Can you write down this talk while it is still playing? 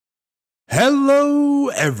Hello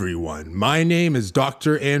everyone, my name is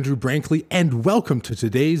Dr. Andrew Brankley and welcome to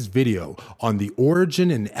today's video on the origin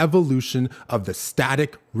and evolution of the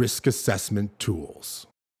static risk assessment tools.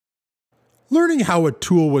 Learning how a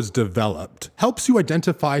tool was developed helps you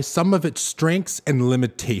identify some of its strengths and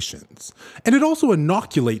limitations, and it also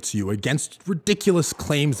inoculates you against ridiculous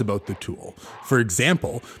claims about the tool. For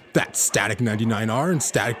example, that Static-99R and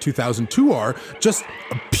Static-2002R just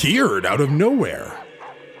appeared out of nowhere.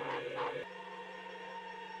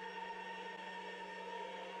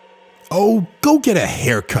 Oh, go get a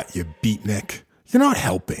haircut, you beatnik. You're not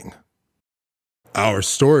helping. Our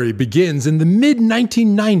story begins in the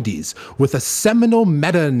mid-1990s with a seminal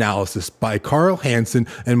meta-analysis by Carl Hansen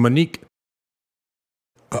and Monique.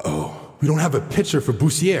 We don't have a picture for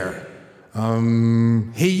Bussière.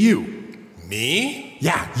 Hey you. Me?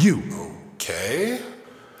 Yeah, you. Okay.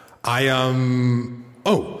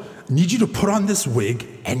 Need you to put on this wig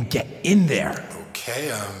and get in there.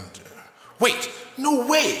 Okay, wait, no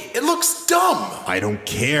way, it looks dumb. I don't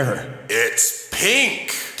care. It's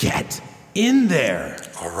pink. Get in there.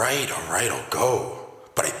 All right, I'll go.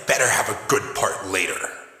 But I better have a good part later.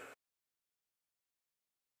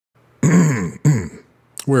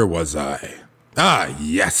 Where was I? Ah,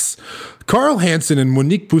 yes. Carl Hansen and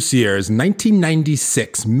Monique Bussière's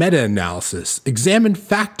 1996 meta-analysis examined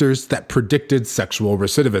factors that predicted sexual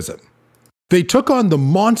recidivism. They took on the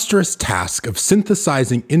monstrous task of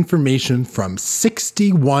synthesizing information from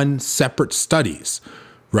 61 separate studies,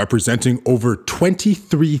 representing over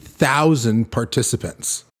 23,000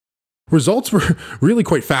 participants. Results were really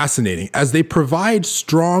quite fascinating, as they provide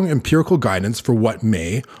strong empirical guidance for what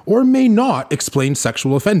may or may not explain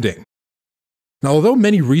sexual offending. Now, although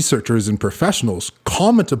many researchers and professionals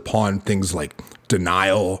comment upon things like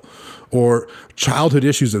denial or childhood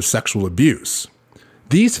issues of sexual abuse,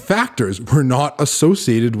 these factors were not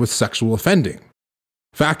associated with sexual offending.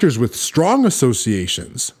 Factors with strong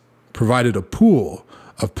associations provided a pool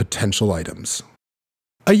of potential items.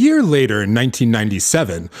 A year later, in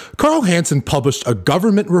 1997, Carl Hansen published a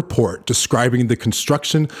government report describing the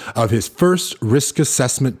construction of his first risk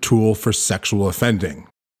assessment tool for sexual offending.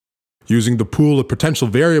 Using the pool of potential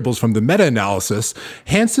variables from the meta-analysis,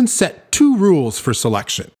 Hansen set two rules for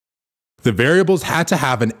selection. The variables had to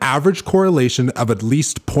have an average correlation of at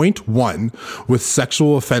least 0.1 with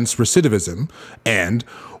sexual offense recidivism, and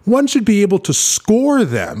one should be able to score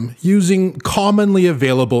them using commonly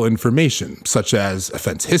available information, such as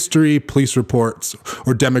offense history, police reports,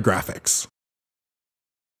 or demographics.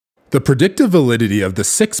 The predictive validity of the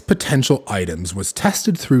 6 potential items was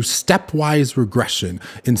tested through stepwise regression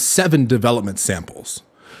in 7 development samples,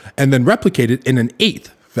 and then replicated in an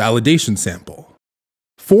 8th validation sample.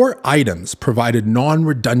 4 items provided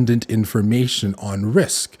non-redundant information on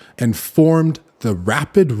risk and formed the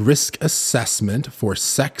Rapid Risk Assessment for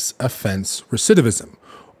Sex Offense Recidivism,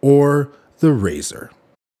 or the RASER.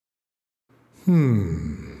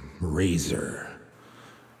 RASER.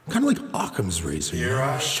 Kind of like Occam's razor. Here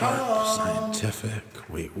I Sharp, come. scientific.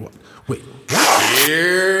 Wait, what? Wait.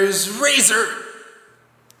 Here's Razor.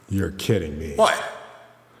 You're kidding me. What?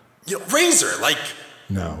 Razor, like...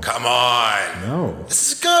 No. Come on. No.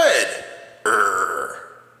 This is good.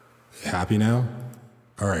 Happy now?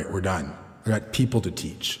 All right, we're done. I got people to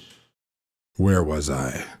teach. Where was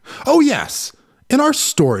I? Oh, yes. In our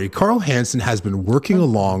story, Carl Hansen has been working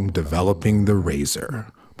along developing the RASER.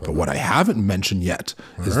 But what I haven't mentioned yet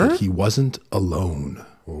is that he wasn't alone.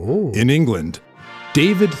 In England,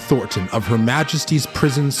 David Thornton of Her Majesty's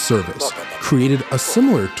Prison Service created a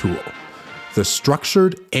similar tool, the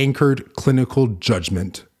Structured Anchored Clinical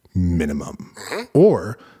Judgment Minimum,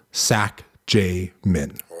 or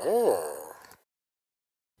SAC-J-Min.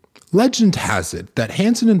 Legend has it that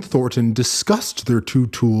Hansen and Thornton discussed their two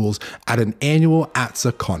tools at an annual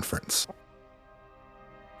ATSA conference.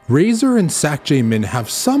 RASER and SAC-J-Min have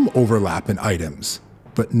some overlap in items,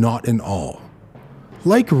 but not in all.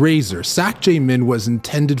 Like RASER, SAC-J-Min was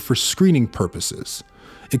intended for screening purposes.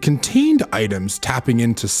 It contained items tapping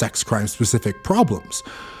into sex crime-specific problems,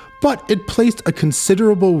 but it placed a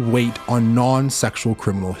considerable weight on non-sexual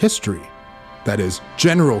criminal history, that is,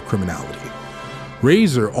 general criminality.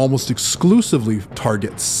 RASER almost exclusively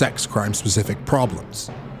targets sex crime-specific problems.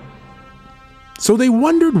 So they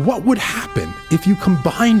wondered what would happen if you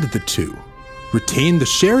combined the two, retain the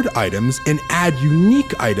shared items, and add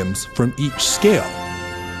unique items from each scale.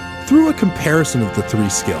 Through a comparison of the 3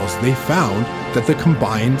 scales, they found that the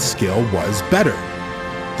combined scale was better.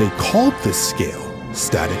 They called this scale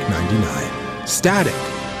Static-99, static,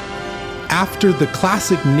 after the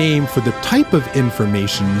classic name for the type of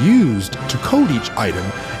information used to code each item,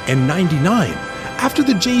 and 99 after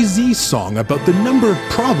the Jay-Z song about the number of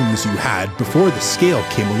problems you had before the scale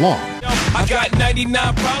came along. I got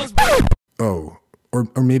 99 problems. Oh, or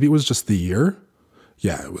maybe it was just the year?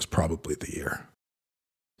 Yeah, it was probably the year.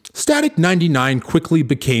 Static-99 quickly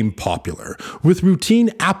became popular, with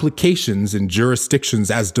routine applications in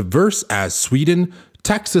jurisdictions as diverse as Sweden,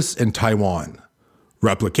 Texas, and Taiwan.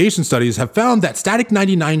 Replication studies have found that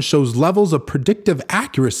Static-99 shows levels of predictive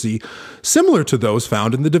accuracy similar to those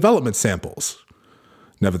found in the development samples.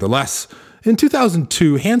 Nevertheless, in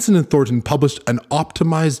 2002, Hansen and Thornton published an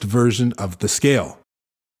optimized version of the scale.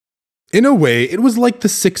 In a way, it was like the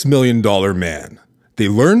 $6 Million Man. They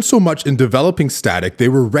learned so much in developing Static, they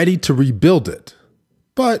were ready to rebuild it.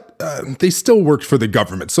 But they still worked for the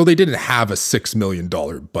government, so they didn't have a $6 million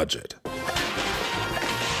budget.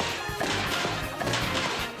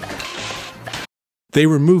 They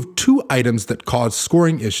removed 2 items that caused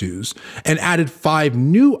scoring issues and added 5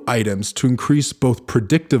 new items to increase both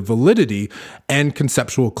predictive validity and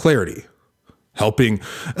conceptual clarity, helping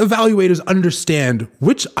evaluators understand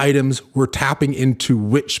which items were tapping into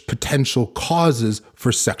which potential causes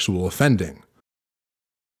for sexual offending.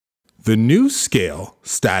 The new scale,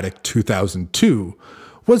 Static-2002,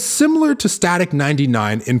 was similar to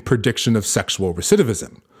Static-99 in prediction of sexual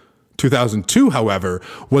recidivism. 2002, however,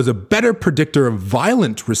 was a better predictor of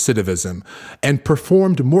violent recidivism and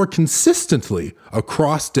performed more consistently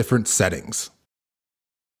across different settings.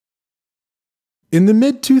 In the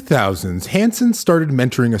mid-2000s, Hansen started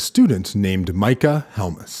mentoring a student named Micah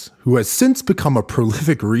Helmus, who has since become a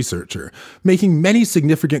prolific researcher, making many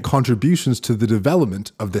significant contributions to the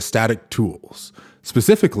development of the static tools,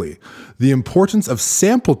 specifically the importance of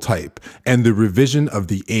sample type and the revision of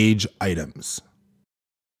the age items.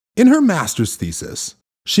 In her master's thesis,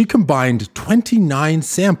 she combined 29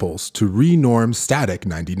 samples to renorm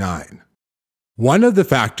Static-99. One of the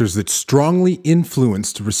factors that strongly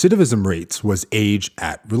influenced recidivism rates was age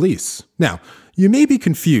at release. Now, you may be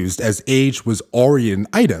confused as age was already an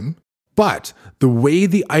item, but the way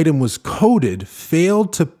the item was coded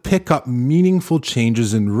failed to pick up meaningful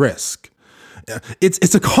changes in risk.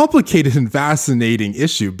 It's a complicated and fascinating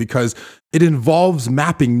issue because it involves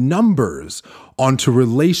mapping numbers onto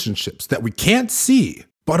relationships that we can't see,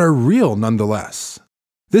 but are real nonetheless.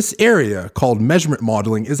 This area, called measurement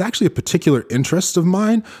modeling, is actually a particular interest of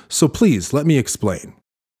mine, so please let me explain.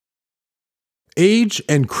 Age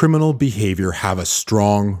and criminal behavior have a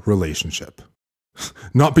strong relationship.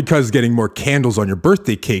 Not because getting more candles on your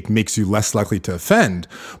birthday cake makes you less likely to offend,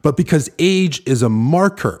 but because age is a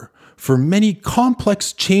marker for many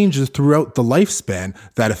complex changes throughout the lifespan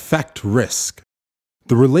that affect risk.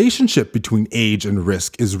 The relationship between age and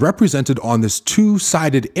risk is represented on this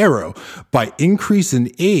two-sided arrow by increase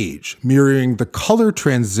in age mirroring the color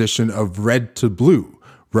transition of red to blue,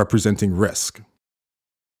 representing risk.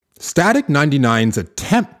 Static-99's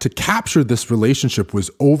attempt to capture this relationship was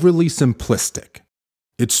overly simplistic.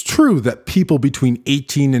 It's true that people between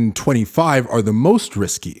 18 and 25 are the most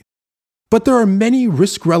risky, but there are many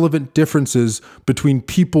risk-relevant differences between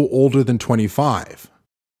people older than 25.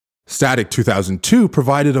 Static-2002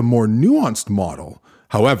 provided a more nuanced model.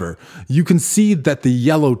 However, you can see that the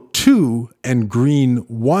yellow 2 and green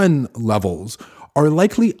 1 levels are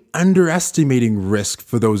likely underestimating risk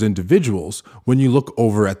for those individuals when you look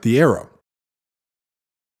over at the arrow.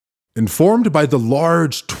 Informed by the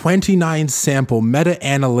large 29-sample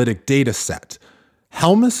meta-analytic dataset,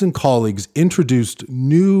 Helmus and colleagues introduced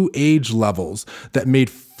new age levels that made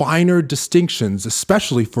finer distinctions,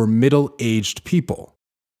 especially for middle-aged people.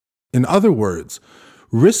 In other words,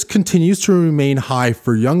 risk continues to remain high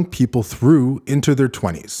for young people through into their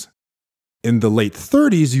 20s. In the late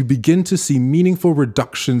 30s, you begin to see meaningful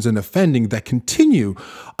reductions in offending that continue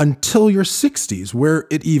until your 60s, where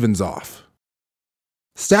it evens off.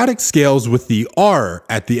 Static scales with the R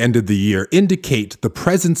at the end of the year indicate the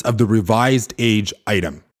presence of the revised age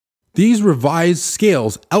item. These revised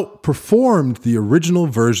scales outperformed the original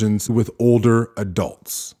versions with older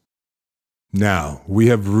adults. Now, we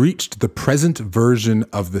have reached the present version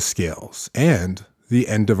of the scales and the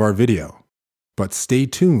end of our video. But stay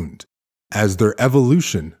tuned, as their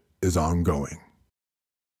evolution is ongoing.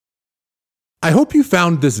 I hope you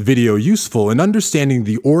found this video useful in understanding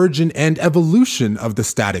the origin and evolution of the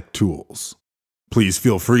static tools. Please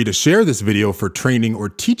feel free to share this video for training or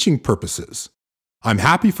teaching purposes. I'm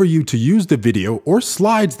happy for you to use the video or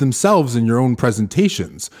slides themselves in your own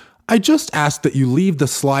presentations. I just ask that you leave the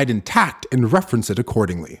slide intact and reference it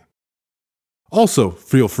accordingly. Also,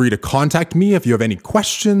 feel free to contact me if you have any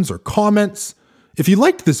questions or comments. If you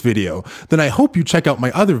liked this video, then I hope you check out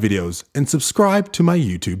my other videos and subscribe to my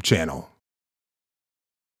YouTube channel.